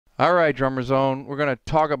All right, Drummer Zone, we're going to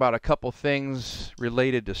talk about a couple things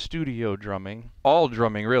related to studio drumming. All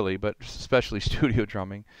drumming, really, but especially studio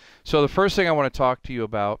drumming. So the first thing I want to talk to you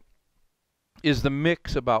about is the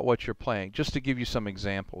mix about what you're playing, just to give you some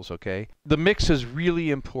examples, okay? The mix is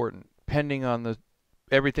really important, depending on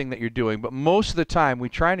everything that you're doing, but most of the time we're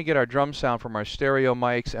trying to get our drum sound from our stereo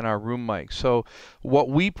mics and our room mics. So what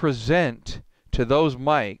we present to those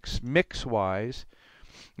mics, mix-wise,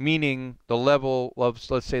 meaning the level of,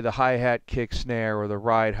 let's say, the hi-hat, kick, snare, or the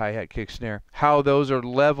ride, hi-hat, kick, snare, how those are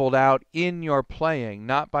leveled out in your playing,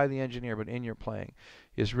 not by the engineer, but in your playing,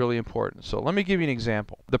 is really important. So let me give you an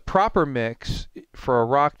example. The proper mix for a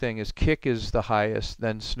rock thing is kick is the highest,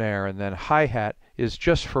 then snare, and then hi-hat is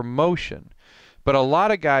just for motion. But a lot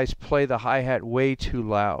of guys play the hi-hat way too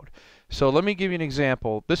loud. So let me give you an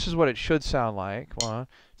example. This is what it should sound like. 1,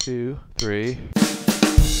 2, 3.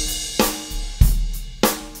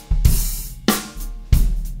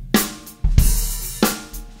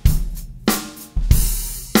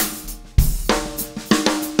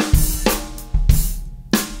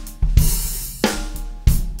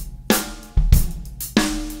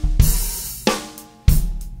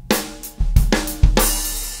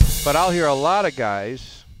 But I'll hear a lot of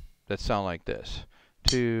guys that sound like this.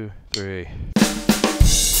 2, 3.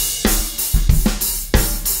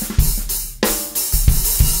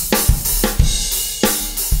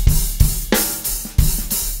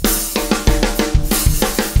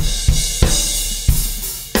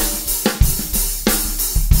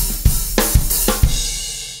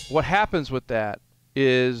 What happens with that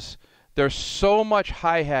is there's so much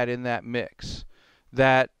hi-hat in that mix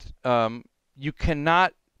that you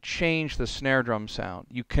cannot change the snare drum sound.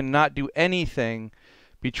 You cannot do anything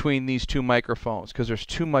between these two microphones because there's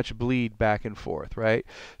too much bleed back and forth, right?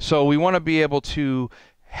 So we want to be able to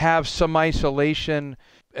have some isolation,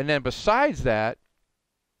 and then besides that,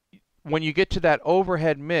 when you get to that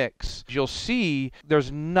overhead mix, you'll see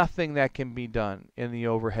there's nothing that can be done in the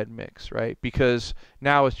overhead mix, right? Because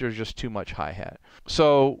now there's just too much hi-hat.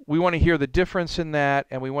 So we want to hear the difference in that,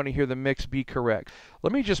 and we want to hear the mix be correct.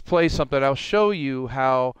 Let me just play something. I'll show you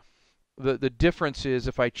how the difference is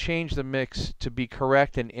if I change the mix to be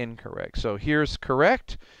correct and incorrect. So here's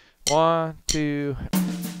correct. 1, 2.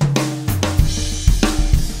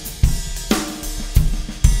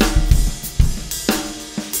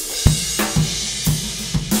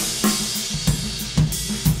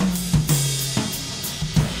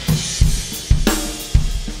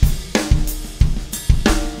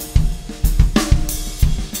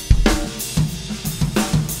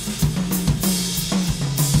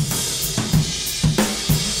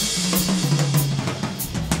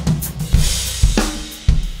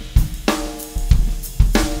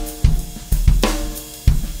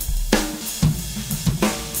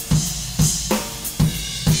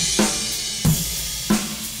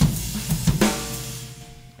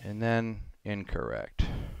 And then incorrect.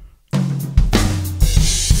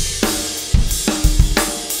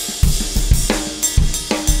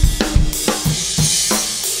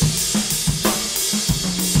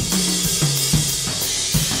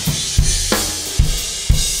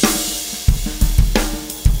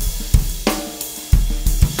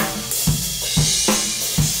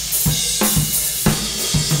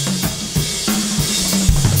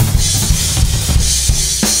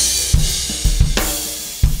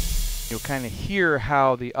 You'll kind of hear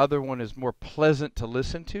how the other one is more pleasant to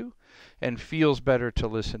listen to and feels better to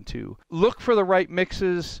listen to. Look for the right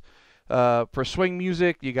mixes. For swing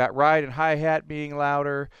music, you got ride and hi-hat being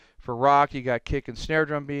louder. For rock, you got kick and snare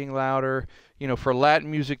drum being louder. You know, for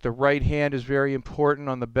Latin music, the right hand is very important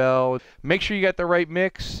on the bell. Make sure you got the right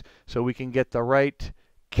mix so we can get the right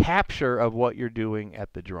capture of what you're doing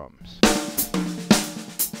at the drums.